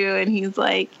at you and he's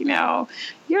like,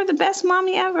 you're the best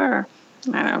mommy ever.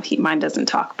 I don't know. Mine doesn't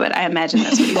talk, but I imagine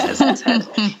that's what he says in his head.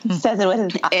 Says it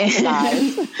with his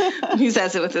eyes. He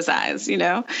says it with his eyes,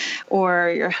 Or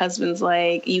your husband's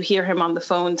like, you hear him on the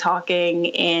phone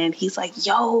talking, and he's like,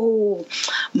 yo,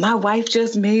 my wife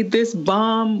just made this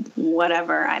bomb,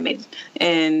 whatever I made.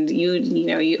 And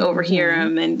you overhear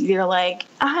him, and you're like,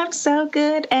 I'm so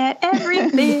good at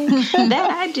everything that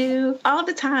I do all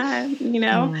the time,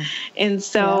 And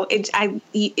so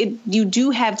you do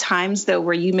have times, though,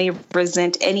 where you may resent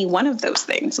any one of those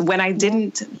things. When I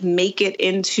didn't make it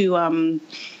into,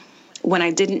 when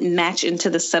I didn't match into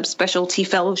the subspecialty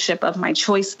fellowship of my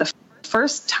choice the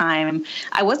first time,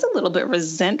 I was a little bit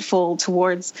resentful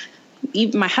towards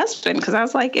even my husband, because I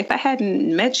was like, if I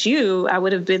hadn't met you, I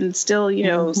would have been still,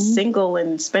 single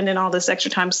and spending all this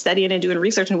extra time studying and doing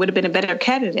research and would have been a better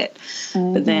candidate.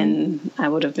 But then I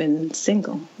would have been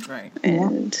single. Right.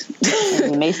 And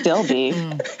you may still be.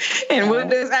 And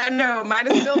I know, might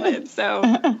have still been. So,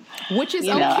 which is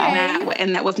okay.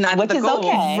 And that was not the goal.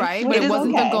 Okay. Right. But it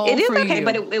wasn't the goal. It is for okay, you.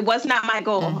 but it was not my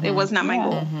goal. It was not my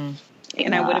goal.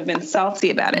 And I would have been salty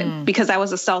about it because I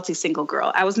was a salty single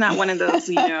girl. I was not one of those, I'm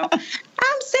single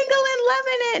and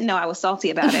loving it. No, I was salty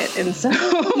about it. And so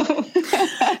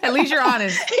at least you're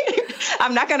honest.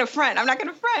 I'm not going to front. Like, I'm not going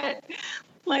to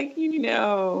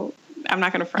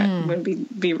front. I'm going to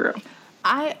be real.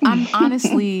 I'm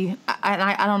honestly,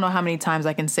 I don't know how many times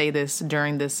I can say this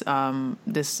during this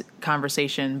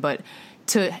conversation, but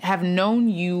to have known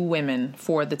you women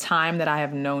for the time that I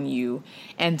have known you,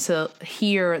 and to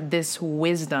hear this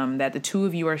wisdom that the two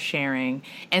of you are sharing,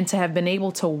 and to have been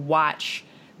able to watch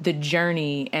the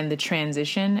journey and the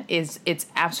transition, it's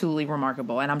absolutely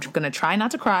remarkable. And I'm going to try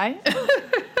not to cry.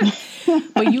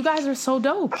 But you guys are so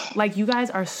dope. Like, you guys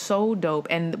are so dope.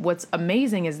 And what's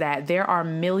amazing is that there are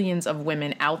millions of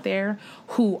women out there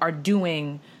who are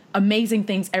doing amazing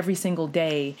things every single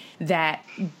day that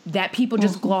people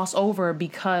just gloss over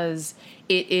because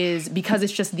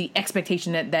it's just the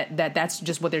expectation that's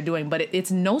just what they're doing. But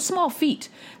it's no small feat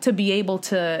to be able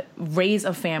to raise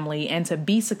a family and to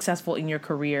be successful in your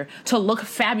career, to look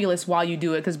fabulous while you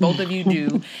do it, because both of you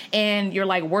do, and you're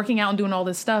like working out and doing all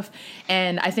this stuff.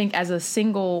 And I think as a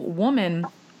single woman,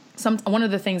 one of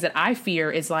the things that I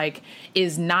fear is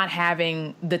not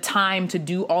having the time to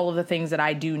do all of the things that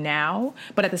I do now,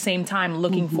 but at the same time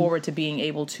looking forward to being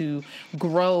able to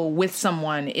grow with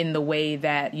someone in the way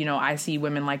that, I see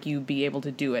women like you be able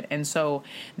to do it. And so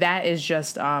that is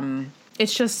just,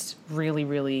 it's just really,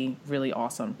 really, really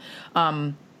awesome.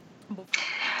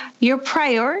 Your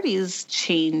priorities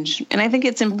change. And I think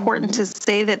it's important to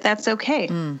say that that's okay.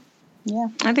 Yeah.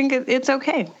 I think it's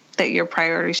okay that your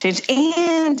priorities change.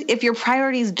 And if your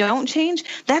priorities don't change,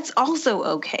 that's also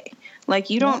okay. Like,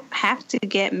 you don't have to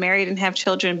get married and have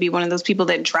children and be one of those people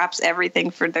that drops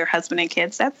everything for their husband and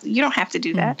kids. You don't have to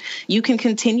do that. You can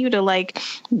continue to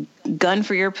gun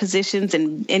for your positions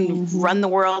and run the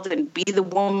world and be the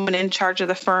woman in charge of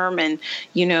the firm. And,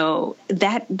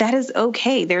 that is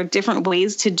okay. There are different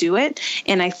ways to do it.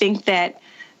 And I think that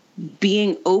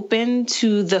being open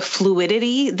to the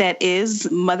fluidity that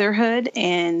is motherhood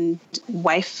and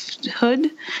wifehood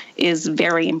is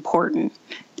very important.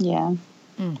 Yeah.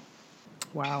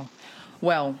 Wow.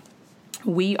 Well,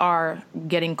 we are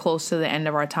getting close to the end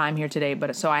of our time here today,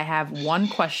 so I have one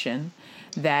question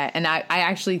and I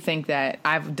actually think that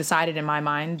I've decided in my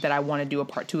mind that I want to do a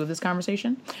part 2 of this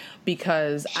conversation,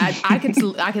 because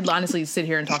I could honestly sit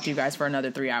here and talk to you guys for another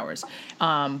 3 hours.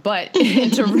 But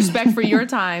to respect for your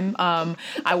time,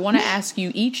 I want to ask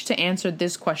you each to answer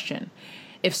this question.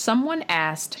 If someone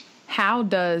asked, how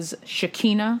does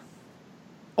Shakina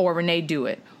or Renee do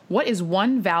it? What is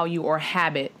one value or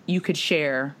habit you could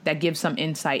share that gives some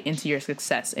insight into your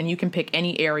success? And you can pick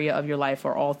any area of your life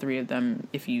or all 3 of them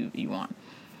if you want.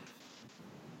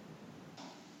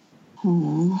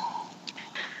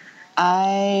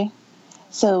 I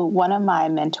So one of my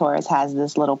mentors has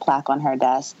this little plaque on her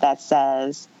desk that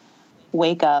says,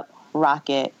 "Wake up,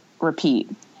 rocket, repeat."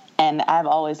 And I've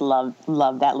always loved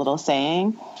that little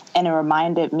saying. And it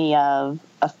reminded me of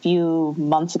a few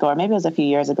months ago, or maybe it was a few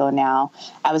years ago now.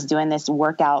 I was doing this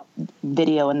workout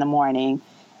video in the morning.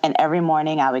 And every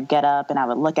morning I would get up and I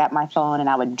would look at my phone and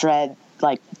I would dread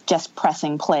like just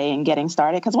pressing play and getting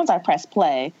started. Because once I pressed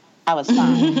play, I was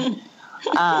fine.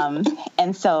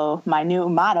 And so my new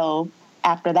motto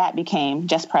after that became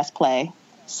just press play.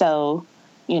 So,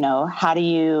 how do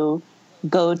you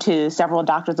go to several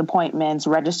doctor's appointments,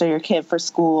 register your kid for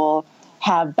school,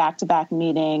 have back-to-back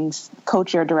meetings,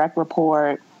 coach your direct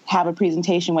report, have a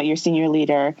presentation with your senior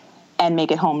leader, and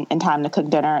make it home in time to cook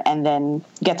dinner, and then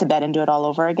get to bed and do it all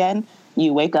over again?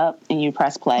 You wake up and you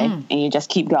press play and you just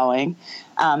keep going.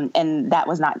 And that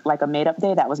was not like a made-up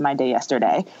day. That was my day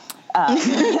yesterday.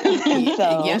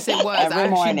 So yes, it was. Every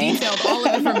morning. She detailed all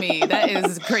of it for me. That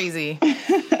is crazy.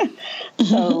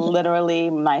 So literally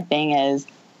my thing is,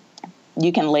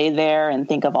 you can lay there and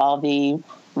think of all the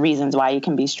reasons why you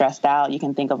can be stressed out. You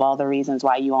can think of all the reasons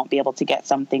why you won't be able to get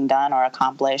something done or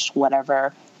accomplish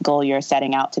whatever goal you're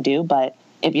setting out to do. But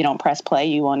if you don't press play,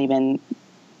 you won't even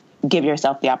give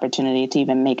yourself the opportunity to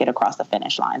even make it across the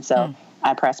finish line. So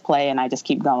I press play and I just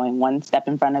keep going one step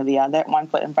in front of the other, one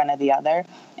foot in front of the other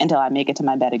until I make it to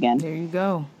my bed again. There you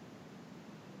go.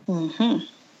 Mm-hmm.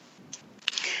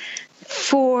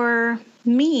 For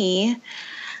me,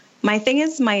 my thing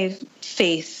is my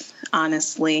faith,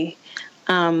 honestly.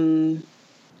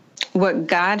 What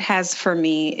God has for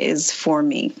me is for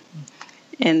me.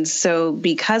 And so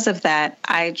because of that,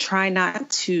 I try not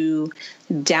to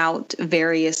doubt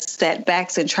various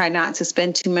setbacks and try not to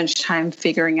spend too much time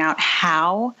figuring out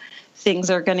how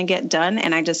things are going to get done.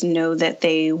 And I just know that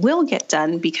they will get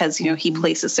done because, he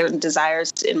places certain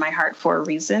desires in my heart for a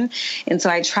reason. And so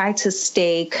I try to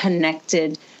stay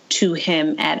connected to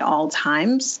him at all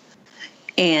times.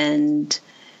 And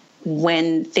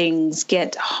when things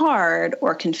get hard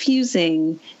or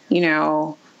confusing,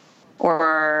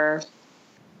 or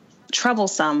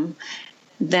troublesome,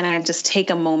 then I just take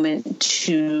a moment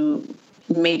to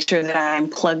make sure that I'm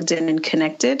plugged in and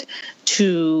connected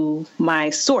to my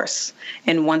source.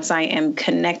 And once I am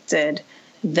connected,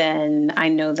 then I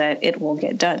know that it will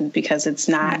get done because it's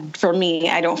not, for me,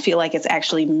 I don't feel like it's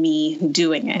actually me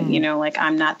doing it. Like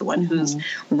I'm not the one who's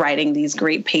writing these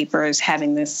great papers,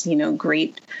 having this,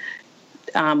 great,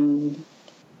 I don't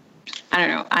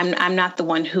know. I'm not the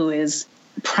one who is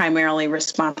primarily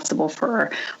responsible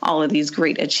for all of these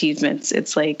great achievements.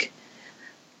 It's like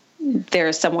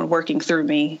there's someone working through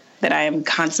me that I am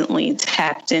constantly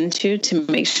tapped into to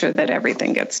make sure that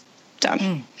everything gets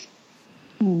done.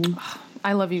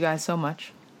 I love you guys so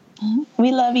much.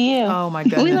 We love you. Oh my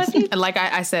goodness. We love you. Like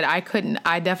I said,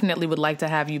 I definitely would like to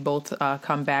have you both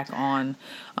come back on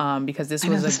because this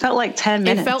was it felt like 10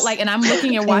 minutes. It felt like, and I'm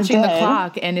looking and watching the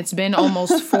clock and it's been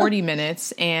almost 40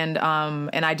 minutes. And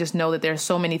I just know that there's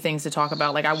so many things to talk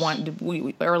about. Like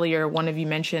earlier, one of you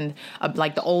mentioned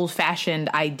like the old fashioned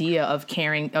idea of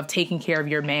taking care of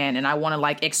your man. And I want to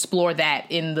like explore that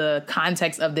in the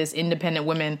context of this independent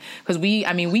women. Cause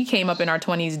we came up in our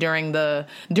 20s during the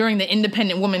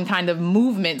independent woman kind of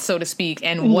movement, so to speak,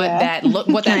 and what that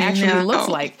actually looks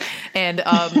like. And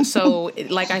so,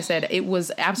 like I said, it was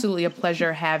absolutely a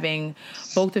pleasure having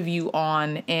both of you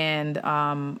on, and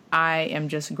I am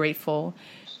just grateful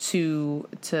to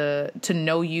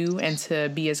know you and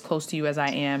to be as close to you as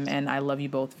I am, and I love you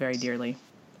both very dearly.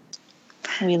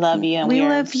 We love you, and we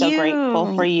are so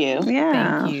grateful for you.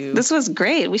 Yeah, thank you. This was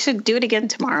great. We should do it again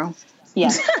tomorrow.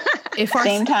 Yes.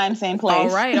 Same time, same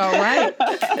place. All right.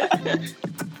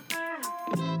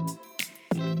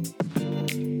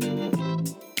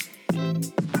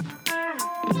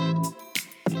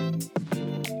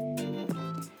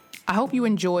 I hope you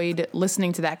enjoyed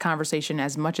listening to that conversation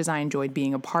as much as I enjoyed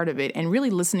being a part of it and really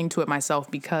listening to it myself,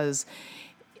 because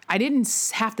I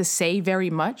didn't have to say very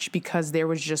much because there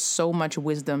was just so much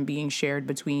wisdom being shared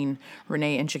between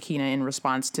Renee and Shekinah in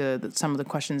response to some of the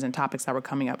questions and topics that were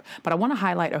coming up. But I want to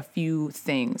highlight a few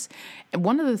things. And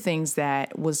one of the things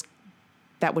that was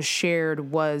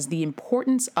shared was the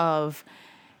importance of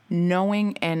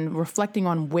knowing and reflecting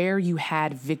on where you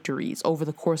had victories over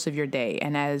the course of your day.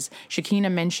 And as Shekinah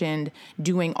mentioned,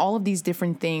 doing all of these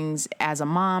different things as a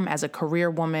mom, as a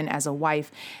career woman, as a wife,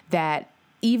 that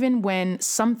even when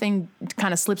something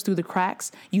kind of slips through the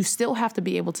cracks, you still have to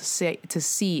be able to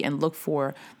see and look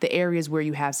for the areas where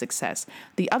you have success.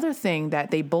 The other thing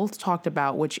that they both talked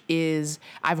about, which is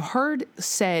I've heard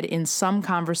said in some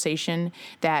conversation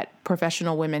that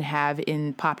professional women have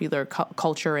in popular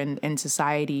culture and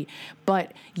society,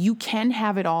 but you can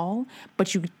have it all,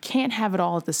 but you can't have it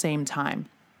all at the same time.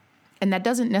 And that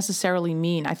doesn't necessarily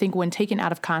mean, I think when taken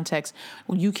out of context,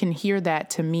 you can hear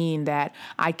that to mean that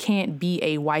I can't be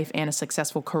a wife and a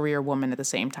successful career woman at the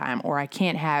same time, or I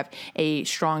can't have a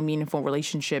strong, meaningful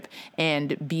relationship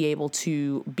and be able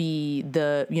to be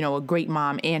a great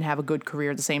mom and have a good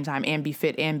career at the same time and be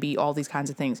fit and be all these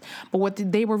kinds of things. But what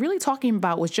they were really talking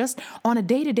about was just on a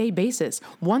day-to-day basis.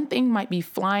 One thing might be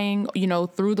flying,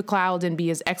 through the clouds and be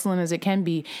as excellent as it can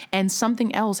be, and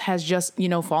something else has just,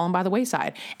 fallen by the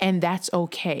wayside. And that's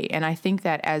okay. And I think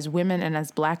that as women and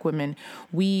as Black women,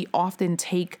 we often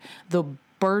take the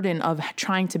burden of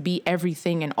trying to be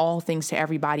everything and all things to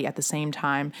everybody at the same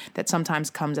time that sometimes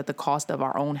comes at the cost of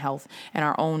our own health and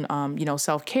our own,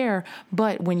 self-care.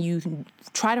 But when you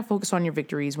try to focus on your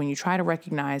victories, when you try to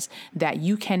recognize that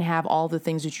you can have all the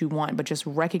things that you want, but just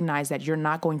recognize that you're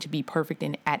not going to be perfect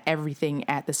at everything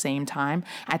at the same time,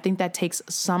 I think that takes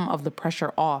some of the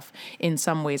pressure off in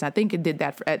some ways. I think it did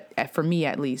that for me,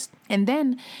 at least. And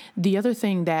then the other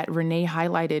thing that Renee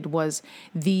highlighted was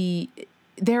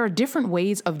there are different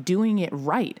ways of doing it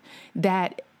right,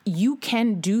 that you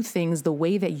can do things the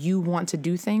way that you want to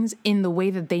do things in the way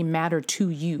that they matter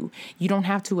to you. You don't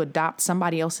have to adopt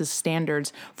somebody else's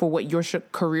standards for what your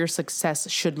career success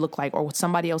should look like, or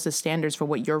somebody else's standards for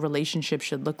what your relationship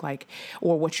should look like,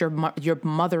 or what your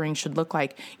mothering should look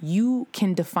like. You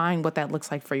can define what that looks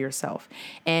like for yourself.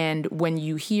 And when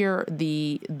you hear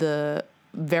the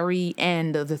very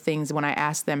end of the things, when I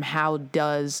asked them, how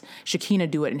does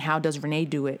Shakina do it and how does Renee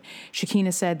do it?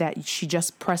 Shakina said that she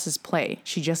just presses play.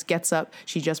 She just gets up,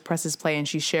 she just presses play. And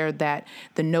she shared that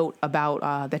the note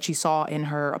about that she saw in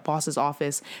her boss's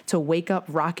office to wake up,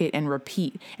 rock it, and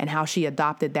repeat, and how she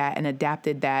adopted that and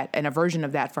adapted that and a version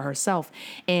of that for herself.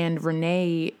 And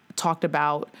Renee talked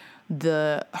about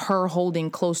her holding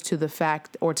close to the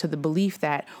fact or to the belief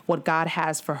that what God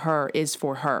has for her is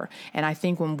for her. And I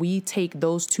think when we take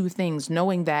those two things,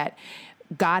 knowing that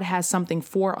God has something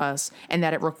for us and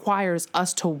that it requires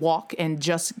us to walk and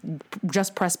just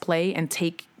press play and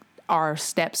take our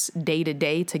steps day to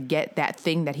day to get that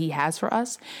thing that He has for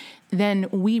us, then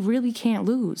we really can't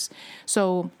lose.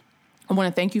 So I want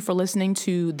to thank you for listening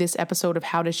to this episode of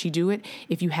How Does She Do It?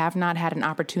 If you have not had an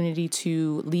opportunity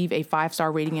to leave a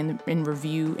 5-star rating and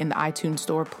review in the iTunes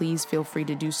store, please feel free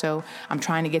to do so. I'm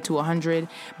trying to get to 100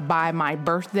 by my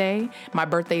birthday. My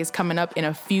birthday is coming up in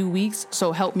a few weeks,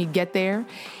 so help me get there.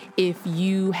 If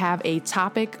you have a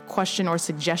topic, question, or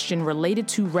suggestion related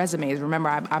to resumes, remember,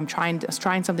 I'm trying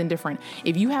something different.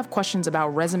 If you have questions about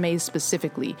resumes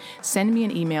specifically, send me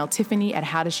an email,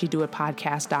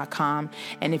 Tiffany@howdoesshedoitpodcast.com.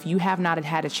 And if you have not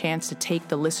had a chance to take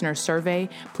the listener survey,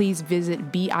 please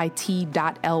visit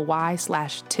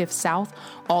bit.ly/TiffSouth.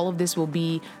 All of this will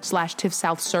be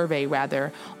 /TiffSouth survey,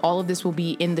 rather. All of this will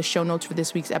be in the show notes for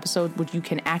this week's episode, which you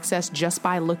can access just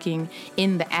by looking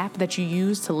in the app that you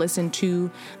use to listen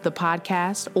to the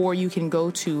podcast, or you can go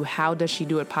to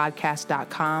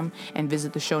howdoesshedoitpodcast.com and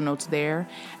visit the show notes there.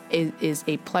 It is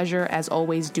a pleasure, as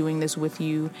always, doing this with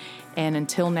you. And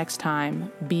until next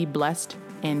time, be blessed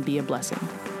and be a blessing.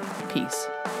 Peace.